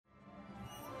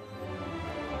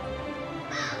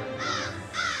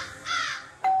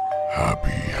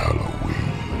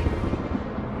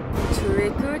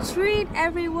treat,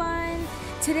 everyone!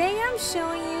 Today I'm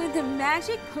showing you the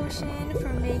magic potion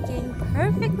for making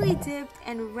perfectly dipped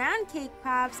and round cake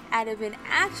pops out of an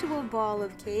actual ball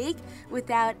of cake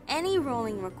without any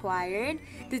rolling required.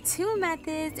 The two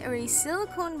methods are a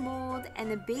silicone mold and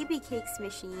the Babycakes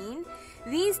machine.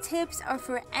 These tips are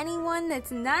for anyone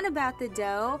that's not about the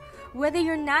dough, whether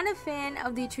you're not a fan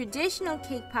of the traditional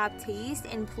cake pop taste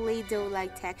and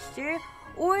Play-Doh-like texture,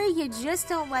 or you just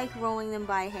don't like rolling them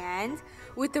by hand.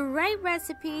 With the right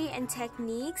recipe and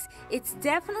techniques, it's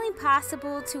definitely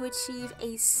possible to achieve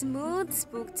a smooth,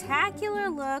 spectacular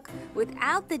look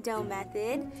without the dough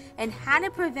method, and how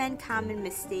to prevent common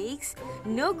mistakes.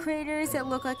 No craters that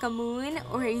look like a moon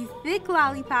or a thick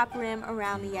lollipop rim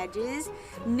around the edges.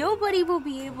 Nobody will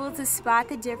be able to spot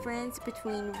the difference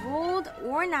between rolled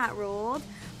or not rolled.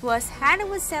 Plus how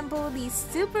to assemble these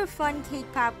super fun cake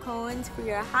pop cones for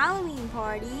your Halloween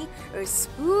party or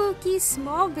spooky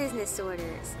small business orders.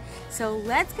 So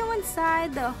let's go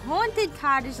inside the haunted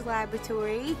cottage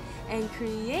laboratory and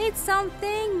create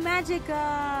something magical!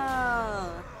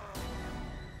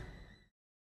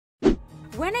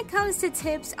 When it comes to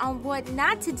tips on what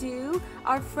not to do,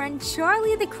 our friend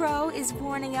Charlie the Crow is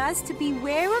warning us to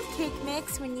beware of cake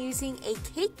mix when using a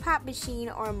cake pop machine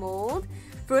or mold.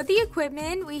 For the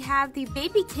equipment, we have the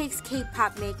Babycakes Cake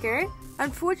Pop Maker.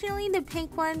 Unfortunately, the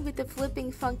pink one with the flipping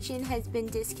function has been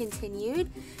discontinued.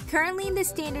 Currently, the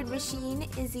standard machine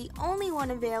is the only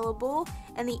one available,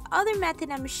 and the other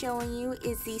method I'm showing you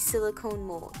is the silicone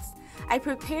molds. I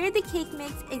prepared the cake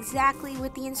mix exactly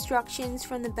with the instructions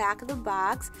from the back of the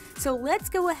box, so let's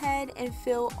go ahead and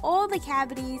fill all the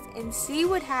cavities and see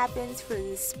what happens for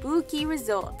the spooky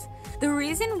result. The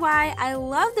reason why I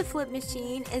love the flip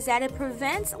machine is that it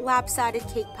prevents lopsided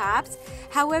cake pops.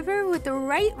 However, with the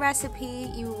right recipe,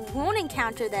 you won't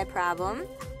encounter that problem.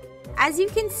 As you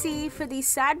can see for the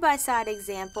side-by-side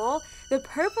example, the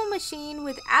purple machine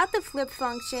without the flip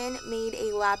function made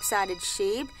a lopsided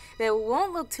shape that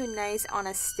won't look too nice on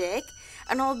a stick.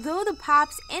 And although the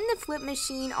pops in the flip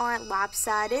machine aren't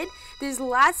lopsided, there's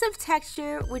lots of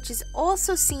texture, which is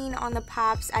also seen on the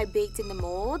pops I baked in the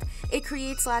mold. It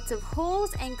creates lots of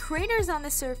holes and craters on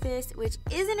the surface, which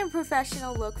isn't a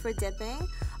professional look for dipping.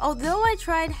 Although I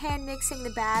tried hand mixing the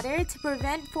batter to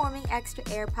prevent forming extra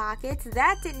air pockets,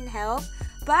 that didn't help.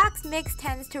 Box mix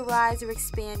tends to rise or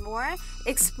expand more,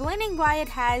 explaining why it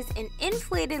has an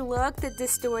inflated look that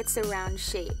distorts the round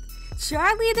shape.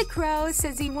 Charlie the Crow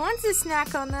says he wants to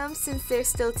snack on them since they're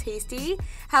still tasty.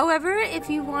 However, if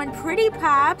you want pretty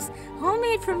pops,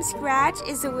 homemade from scratch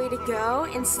is the way to go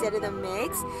instead of the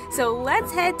mix. So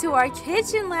let's head to our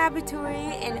kitchen laboratory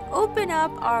and open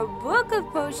up our book of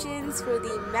potions for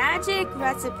the magic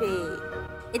recipe.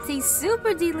 It's a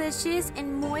super delicious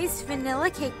and moist vanilla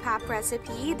cake pop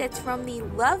recipe that's from the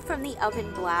Love from the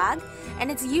Oven blog, and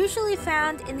it's usually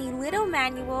found in the little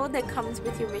manual that comes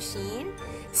with your machine.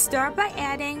 Start by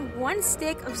adding 1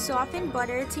 stick of softened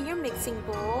butter to your mixing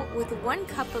bowl with 1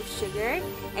 cup of sugar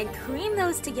and cream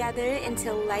those together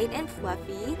until light and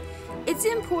fluffy. It's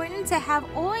important to have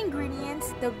all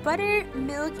ingredients, the butter,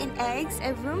 milk, and eggs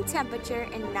at room temperature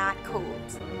and not cold.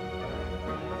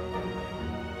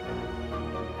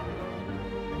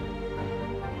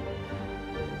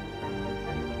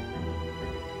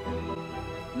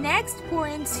 Next, pour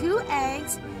in 2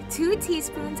 eggs, 2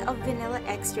 teaspoons of vanilla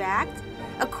extract,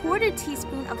 a 1/4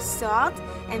 teaspoon of salt,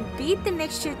 and beat the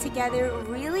mixture together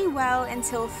really well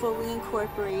until fully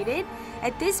incorporated.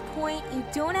 At this point, you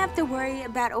don't have to worry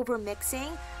about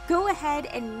overmixing. Go ahead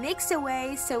and mix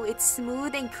away so it's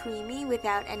smooth and creamy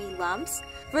without any lumps.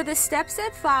 For the steps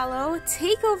that follow,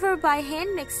 take over by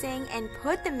hand mixing and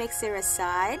put the mixer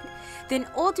aside. Then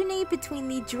alternate between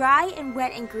the dry and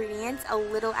wet ingredients a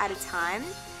little at a time.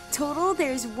 Total,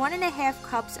 there's 1½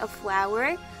 cups of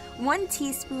flour, 1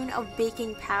 teaspoon of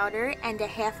baking powder, and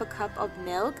 1/2 cup of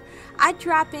milk. I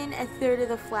drop in 1/3 of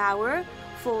the flour,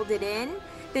 fold it in,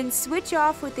 then switch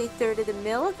off with 1/3 of the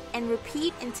milk and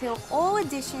repeat until all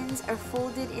additions are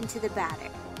folded into the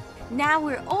batter. Now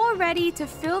we're all ready to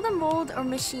fill the mold or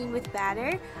machine with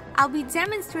batter. I'll be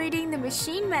demonstrating the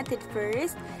machine method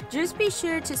first. Just be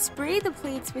sure to spray the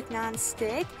plates with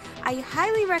non-stick. I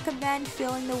highly recommend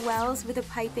filling the wells with a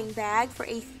piping bag for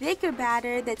a thicker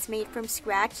batter that's made from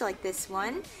scratch like this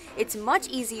one. It's much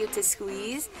easier to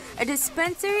squeeze. A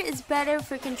dispenser is better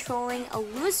for controlling a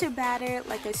looser batter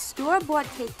like a store-bought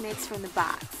cake mix from the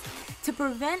box. To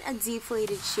prevent a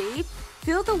deflated shape,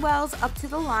 fill the wells up to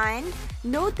the line.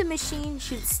 Note the machine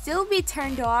should still be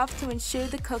turned off to ensure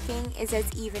the cooking is as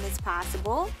even as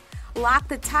possible. Lock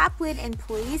the top lid in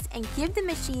place and give the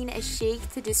machine a shake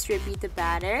to distribute the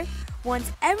batter.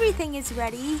 Once everything is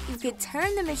ready, you can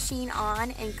turn the machine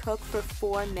on and cook for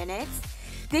 4 minutes.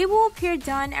 They will appear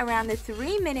done around the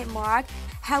 3-minute mark.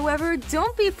 However,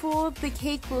 don't be fooled, the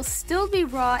cake will still be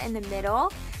raw in the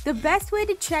middle. The best way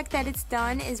to check that it's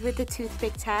done is with the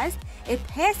toothpick test. It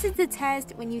passes the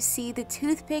test when you see the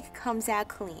toothpick comes out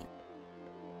clean.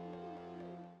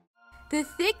 The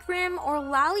thick rim or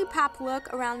lollipop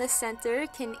look around the center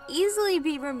can easily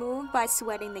be removed by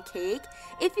sweating the cake.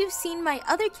 If you've seen my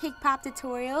other cake pop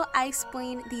tutorial, I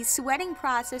explain the sweating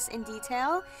process in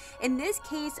detail. In this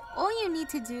case, all you need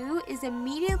to do is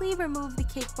immediately remove the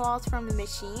cake balls from the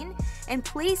machine and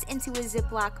place into a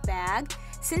Ziploc bag.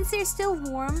 Since they're still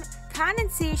warm,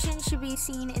 condensation should be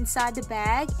seen inside the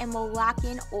bag and will lock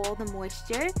in all the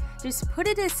moisture. Just put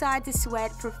it aside to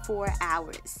sweat for 4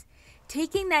 hours.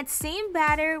 Taking that same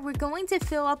batter, we're going to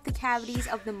fill up the cavities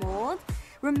of the mold.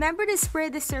 Remember to spray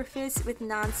the surface with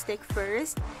non-stick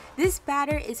first. This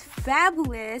batter is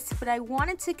fabulous, but I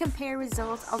wanted to compare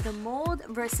results of the mold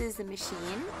versus the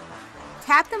machine.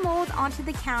 Tap the mold onto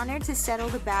the counter to settle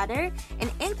the batter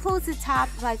and enclose the top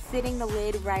by fitting the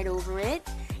lid right over it.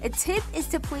 A tip is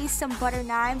to place some butter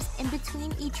knives in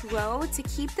between each row to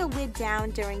keep the lid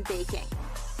down during baking.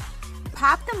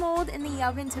 Pop the mold in the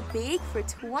oven to bake for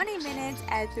 20 minutes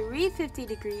at 350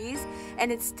 degrees,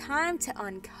 and it's time to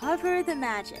uncover the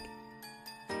magic.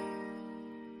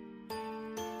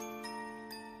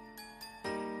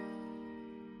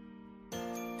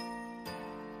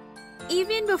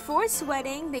 Even before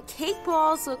sweating, the cake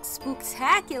balls look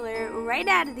spooktacular right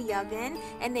out of the oven,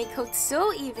 and they cooked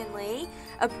so evenly.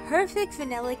 A perfect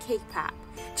vanilla cake pop.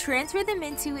 Transfer them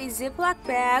into a Ziploc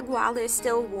bag while they're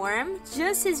still warm,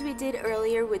 just as we did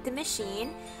earlier with the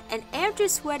machine. And after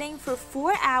sweating for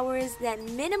 4 hours, that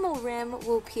minimal rim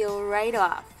will peel right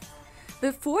off.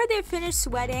 Before they're finished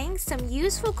sweating, some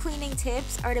useful cleaning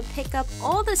tips are to pick up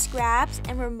all the scraps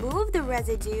and remove the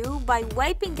residue by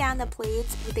wiping down the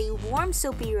plates with a warm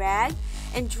soapy rag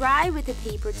and dry with a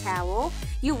paper towel.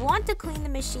 You want to clean the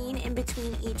machine in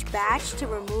between each batch to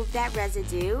remove that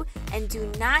residue, and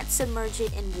do not submerge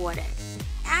it in water.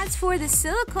 As for the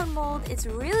silicone mold, it's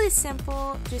really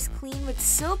simple, just clean with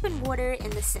soap and water in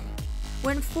the sink.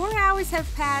 When 4 hours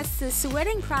have passed, the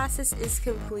sweating process is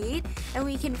complete, and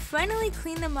we can finally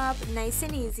clean them up nice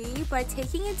and easy by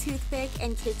taking a toothpick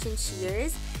and kitchen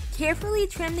shears. Carefully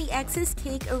trim the excess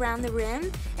cake around the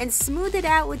rim and smooth it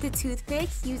out with the toothpick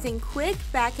using quick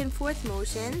back and forth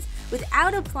motions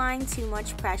without applying too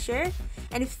much pressure.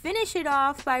 And finish it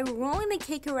off by rolling the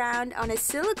cake around on a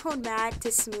silicone mat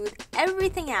to smooth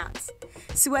everything out.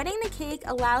 Sweating the cake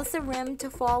allows the rim to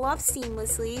fall off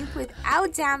seamlessly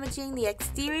without damaging the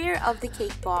exterior of the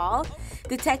cake ball.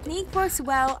 The technique works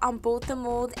well on both the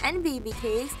mold and baby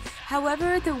cakes.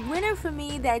 However, the winner for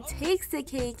me that takes the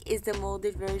cake is the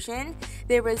molded version.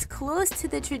 They're as close to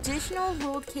the traditional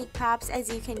rolled cake pops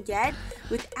as you can get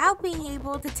without being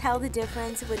able to tell the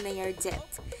difference when they are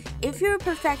dipped. If you're a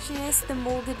perfectionist, the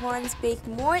molded ones bake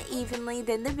more evenly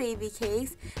than the baby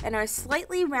cakes and are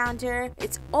slightly rounder.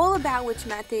 It's all about which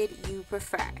method you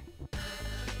prefer.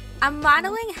 I'm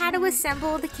modeling how to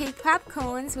assemble the cake pop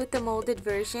cones with the molded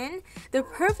version. The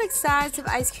perfect size of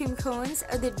ice cream cones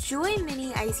are the Joy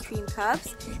Mini ice cream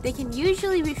cups. They can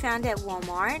usually be found at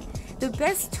Walmart. The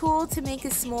best tool to make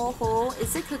a small hole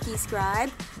is a cookie scribe.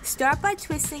 Start by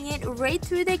twisting it right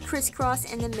through the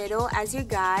crisscross in the middle as your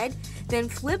guide. Then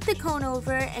flip the cone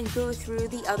over and go through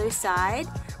the other side,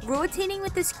 rotating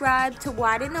with the scribe to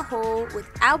widen the hole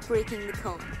without breaking the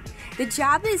cone. The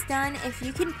job is done if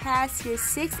you can pass your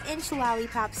 6-inch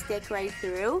lollipop stick right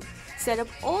through. Set up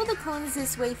all the cones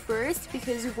this way first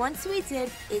because once we dip,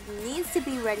 it needs to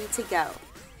be ready to go.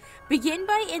 Begin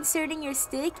by inserting your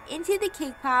stick into the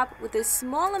cake pop with a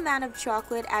small amount of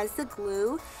chocolate as the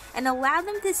glue and allow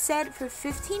them to set for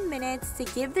 15 minutes to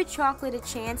give the chocolate a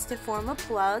chance to form a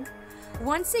plug.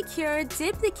 Once secure,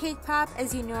 dip the cake pop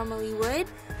as you normally would,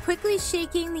 quickly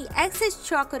shaking the excess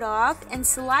chocolate off and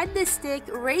slide the stick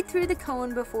right through the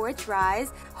cone before it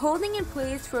dries, holding in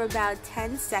place for about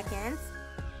 10 seconds.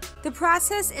 The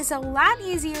process is a lot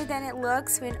easier than it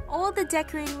looks when all the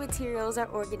decorating materials are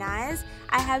organized.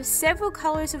 I have several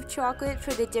colors of chocolate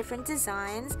for the different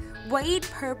designs: white,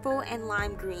 purple, and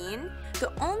lime green.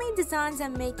 The only designs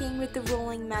I'm making with the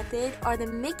rolling method are the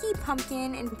Mickey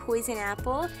pumpkin and poison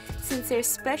apple, since they're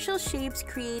special shapes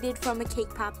created from a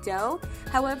cake pop dough.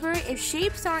 However, if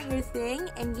shapes aren't your thing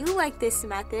and you like this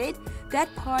method,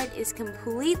 that part is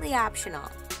completely optional.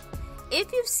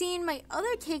 If you've seen my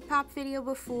other cake pop video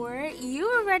before,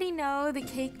 you already know the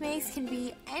cake mix can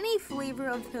be any flavor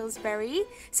of Pillsbury,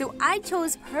 so I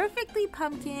chose perfectly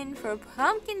pumpkin for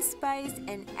pumpkin spice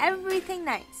and everything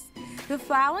nice. The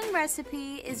following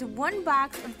recipe is 1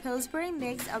 box of Pillsbury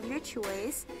mix of your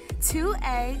choice, 2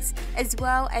 eggs, as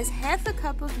well as half a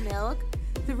cup of milk,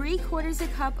 3/4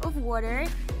 cup of water,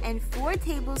 and 4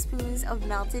 tablespoons of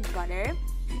melted butter.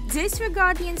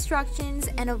 Disregard the instructions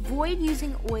and avoid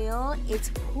using oil.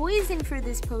 It's poison for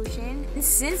this potion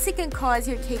since it can cause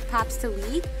your cake pops to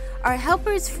leak. Our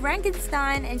helpers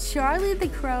Frankenstein and Charlie the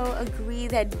Crow agree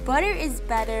that butter is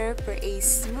better for a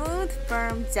smooth,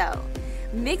 firm dough.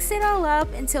 Mix it all up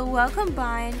until well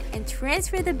combined and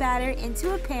transfer the batter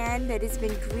into a pan that has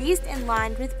been greased and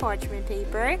lined with parchment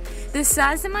paper. The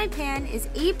size of my pan is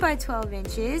 8 by 12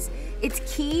 inches. It's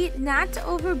key not to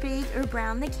overbake or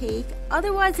brown the cake,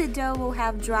 otherwise the dough will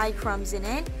have dry crumbs in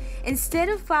it. Instead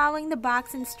of following the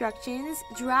box instructions,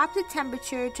 drop the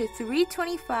temperature to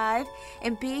 325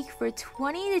 and bake for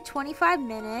 20 to 25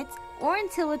 minutes or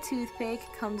until a toothpick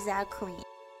comes out clean.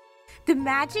 The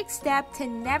magic step to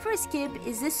never skip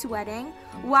is the sweating.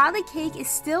 While the cake is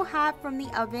still hot from the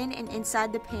oven and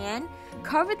inside the pan,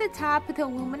 cover the top with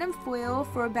aluminum foil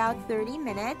for about 30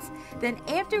 minutes. Then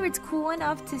after it's cool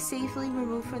enough to safely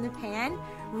remove from the pan,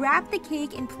 wrap the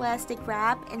cake in plastic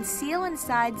wrap and seal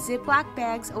inside Ziploc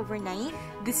bags overnight.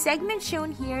 The segment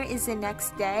shown here is the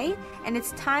next day, and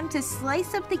it's time to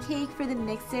slice up the cake for the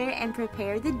mixer and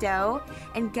prepare the dough.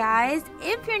 And guys,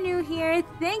 if you're new here,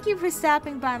 thank you for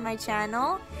stopping by my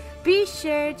channel. Be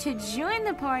sure to join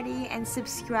the party and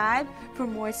subscribe for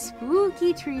more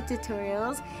spooky treat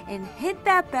tutorials and hit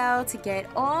that bell to get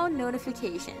all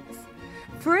notifications.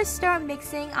 First, start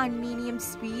mixing on medium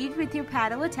speed with your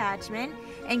paddle attachment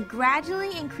and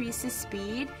gradually increase the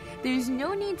speed. There's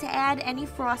no need to add any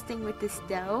frosting with this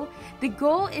dough. The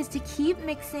goal is to keep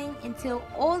mixing until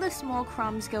all the small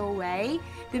crumbs go away.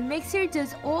 The mixer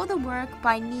does all the work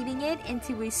by kneading it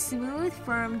into a smooth,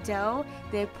 firm dough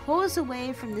that pulls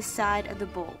away from the side of the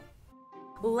bowl.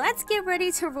 Let's get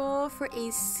ready to roll for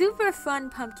a super fun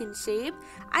pumpkin shape.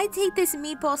 I take this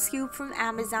meatball scoop from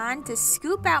Amazon to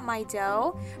scoop out my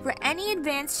dough. For any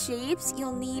advanced shapes,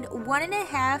 you'll need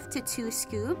 1.5 to 2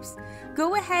 scoops.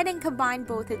 Go ahead and combine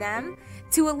both of them.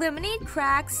 To eliminate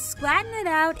cracks, flatten it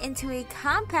out into a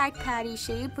compact patty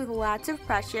shape with lots of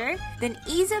pressure. Then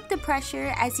ease up the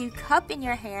pressure as you cup in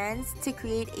your hands to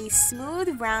create a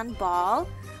smooth round ball.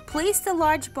 Place the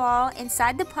large ball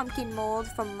inside the pumpkin mold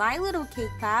from My Little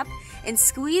Cake Pop and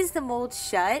squeeze the mold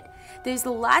shut. There's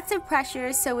lots of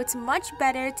pressure, so it's much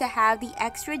better to have the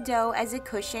extra dough as a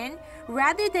cushion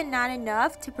rather than not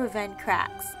enough to prevent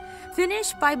cracks.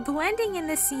 Finish by blending in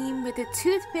the seam with a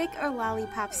toothpick or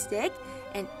lollipop stick,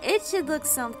 and it should look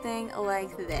something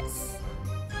like this.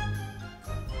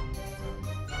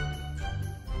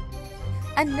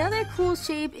 Another cool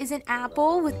shape is an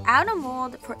apple without a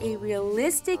mold for a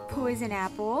realistic poison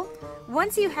apple.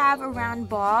 Once you have a round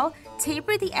ball,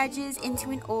 taper the edges into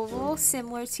an oval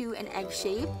similar to an egg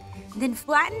shape. Then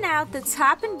flatten out the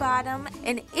top and bottom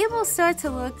and it will start to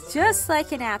look just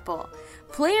like an apple.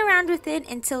 Play around with it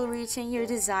until reaching your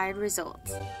desired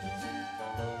results.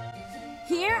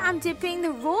 Here I'm dipping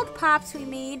the rolled pops we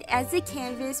made as the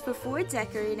canvas before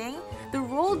decorating. The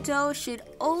rolled dough should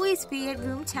always be at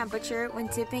room temperature when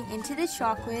dipping into the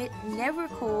chocolate, never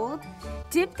cold.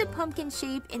 Dip the pumpkin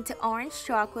shape into orange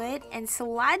chocolate and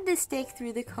slide the stick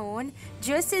through the cone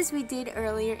just as we did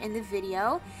earlier in the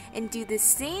video, and do the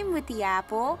same with the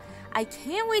apple. I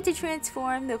can't wait to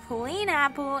transform the plain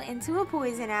apple into a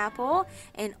poison apple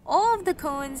and all of the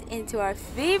cones into our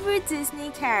favorite Disney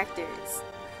characters.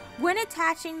 When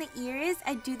attaching the ears,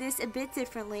 I do this a bit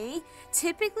differently.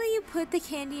 Typically, you put the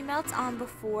candy melts on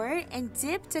before and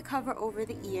dip to cover over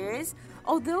the ears.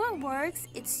 Although it works,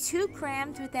 it's too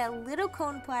cramped with that little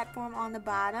cone platform on the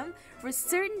bottom for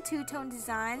certain two-tone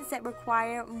designs that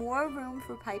require more room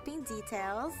for piping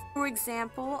details. For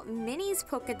example, Minnie's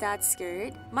polka dot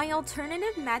skirt. My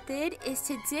alternative method is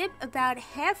to dip about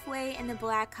halfway in the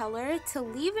black color to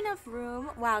leave enough room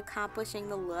while accomplishing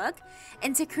the look.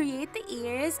 And to create the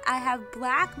ears, I have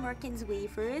black Merkins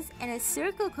wafers and a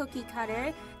circle cookie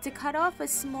cutter to cut off a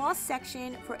small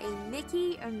section for a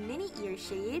Mickey or Minnie ear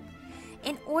shape.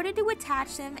 In order to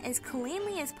attach them as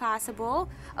cleanly as possible,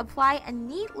 apply a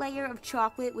neat layer of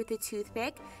chocolate with a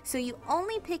toothpick so you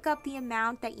only pick up the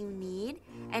amount that you need,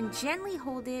 and gently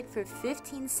hold it for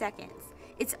 15 seconds.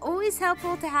 It's always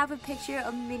helpful to have a picture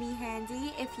of Minnie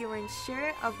handy if you're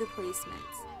unsure of the placement.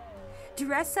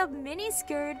 Dress up Minnie's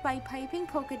skirt by piping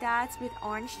polka dots with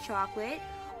orange chocolate,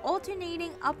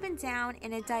 alternating up and down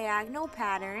in a diagonal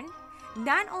pattern.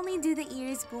 Not only do the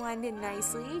ears blend in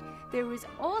nicely, there was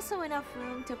also enough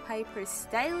room to pipe her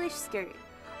stylish skirt.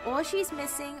 All she's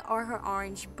missing are her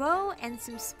orange bow and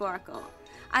some sparkle.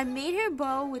 I made her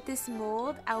bow with this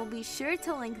mold. I will be sure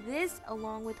to link this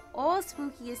along with all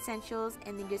spooky essentials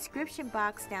in the description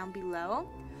box down below.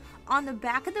 On the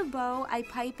back of the bow, I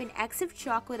pipe an X of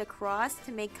chocolate across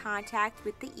to make contact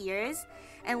with the ears.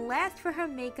 And last, for her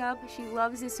makeup, she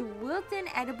loves this Wilton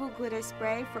edible glitter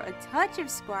spray for a touch of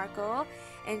sparkle,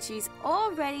 and she's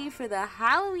all ready for the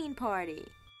Halloween party.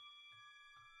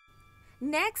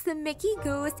 Next, the Mickey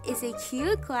Ghost is a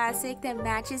cute classic that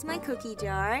matches my cookie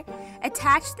jar.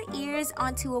 Attach the ears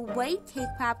onto a white cake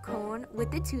pop cone with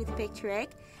the toothpick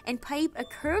trick and pipe a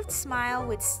curved smile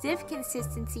with stiff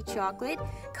consistency chocolate.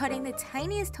 Cutting the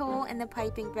tiniest hole in the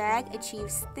piping bag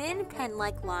achieves thin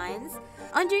pen-like lines.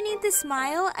 Underneath the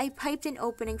smile, I piped an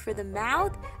opening for the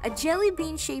mouth, a jelly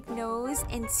bean shaped nose,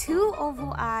 and 2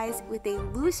 oval eyes with a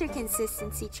looser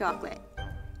consistency chocolate.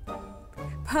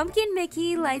 Pumpkin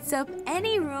Mickey lights up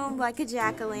any room like a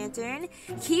jack-o'-lantern.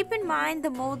 Keep in mind the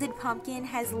molded pumpkin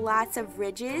has lots of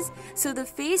ridges, so the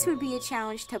face would be a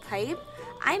challenge to pipe.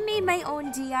 I made my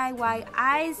own DIY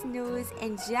eyes, nose,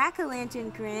 and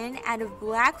jack-o'-lantern grin out of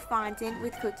black fondant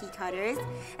with cookie cutters,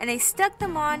 and I stuck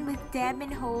them on with dab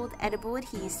and hold edible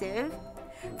adhesive.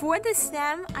 For the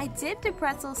stem, I dipped a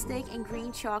pretzel stick in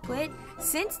green chocolate.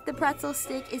 Since the pretzel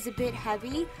stick is a bit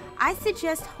heavy, I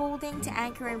suggest holding to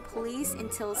anchor in place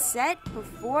until set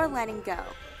before letting go.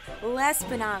 Last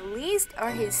but not least are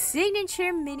his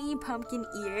signature mini pumpkin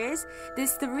ears.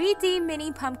 This 3D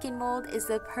mini pumpkin mold is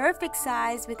the perfect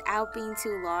size without being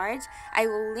too large. I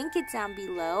will link it down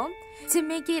below. To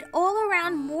make it all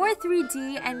around more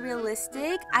 3D and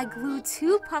realistic, I glued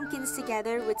 2 pumpkins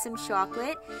together with some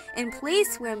chocolate and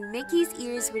placed where Mickey's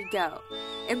ears would go.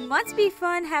 It must be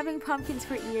fun having pumpkins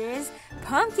for ears.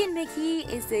 Pumpkin Mickey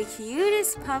is the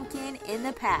cutest pumpkin in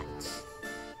the patch.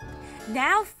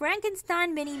 Now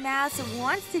Frankenstein Minnie Mouse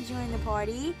wants to join the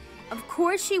party. Of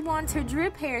course she wants her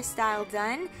drip hairstyle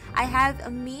done. I have a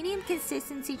medium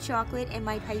consistency chocolate in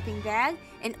my piping bag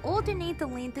and alternate the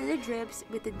length of the drips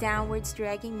with a downwards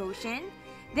dragging motion.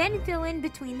 Then fill in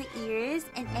between the ears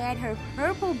and add her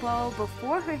purple bow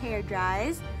before her hair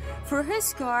dries. For her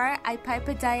scar, I pipe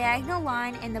a diagonal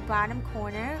line in the bottom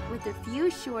corner with a few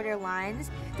shorter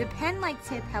lines. The pen-like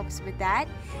tip helps with that.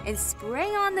 And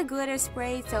spray on the glitter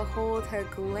spray to hold her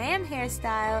glam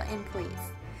hairstyle in place.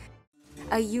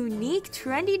 A unique,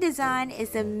 trendy design is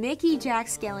the Mickey Jack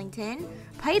Skellington.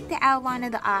 Pipe the outline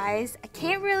of the eyes. I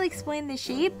can't really explain the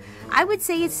shape. I would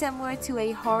say it's similar to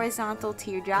a horizontal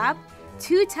teardrop.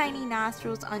 2 tiny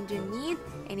nostrils underneath,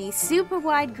 and a super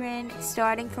wide grin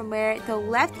starting from where the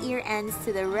left ear ends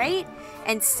to the right,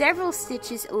 and several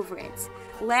stitches over it.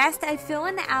 Last, I fill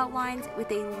in the outlines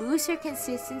with a looser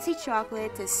consistency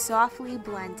chocolate to softly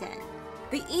blend in.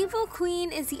 The Evil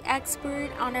Queen is the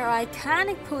expert on her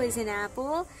iconic poison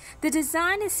apple. The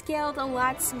design is scaled a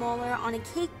lot smaller on a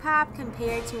cake pop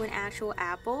compared to an actual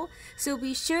apple, so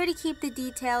be sure to keep the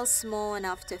details small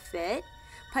enough to fit.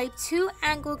 Pipe 2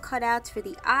 angle cutouts for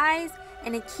the eyes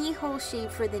and a keyhole shape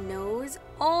for the nose,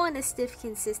 all in a stiff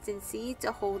consistency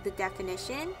to hold the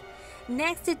definition.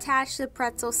 Next, attach the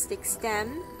pretzel stick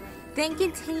stem. Then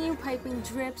continue piping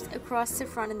drips across the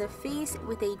front of the face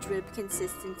with a drip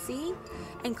consistency,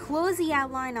 and close the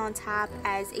outline on top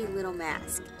as a little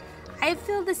mask. I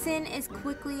fill this in as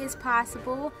quickly as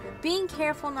possible, being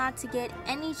careful not to get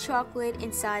any chocolate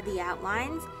inside the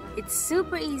outlines. It's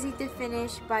super easy to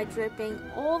finish by dripping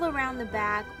all around the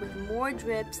back with more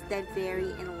drips that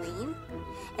vary in length,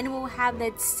 and will have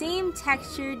that same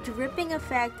texture dripping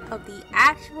effect of the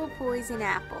actual poison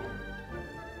apple.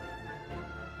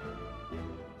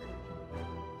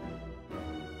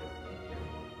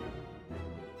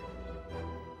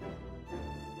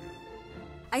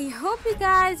 I hope you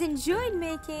guys enjoyed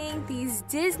making these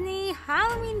Disney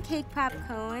Halloween cake pop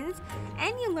cones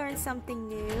and you learned something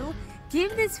new.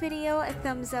 Give this video a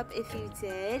thumbs up if you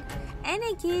did, and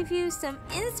it gave you some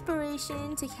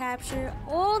inspiration to capture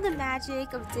all the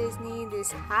magic of Disney this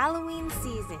Halloween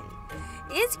season.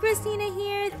 It's Christina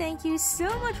here. Thank you so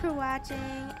much for watching,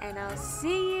 and I'll see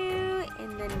you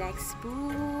in the next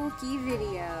spooky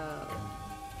video.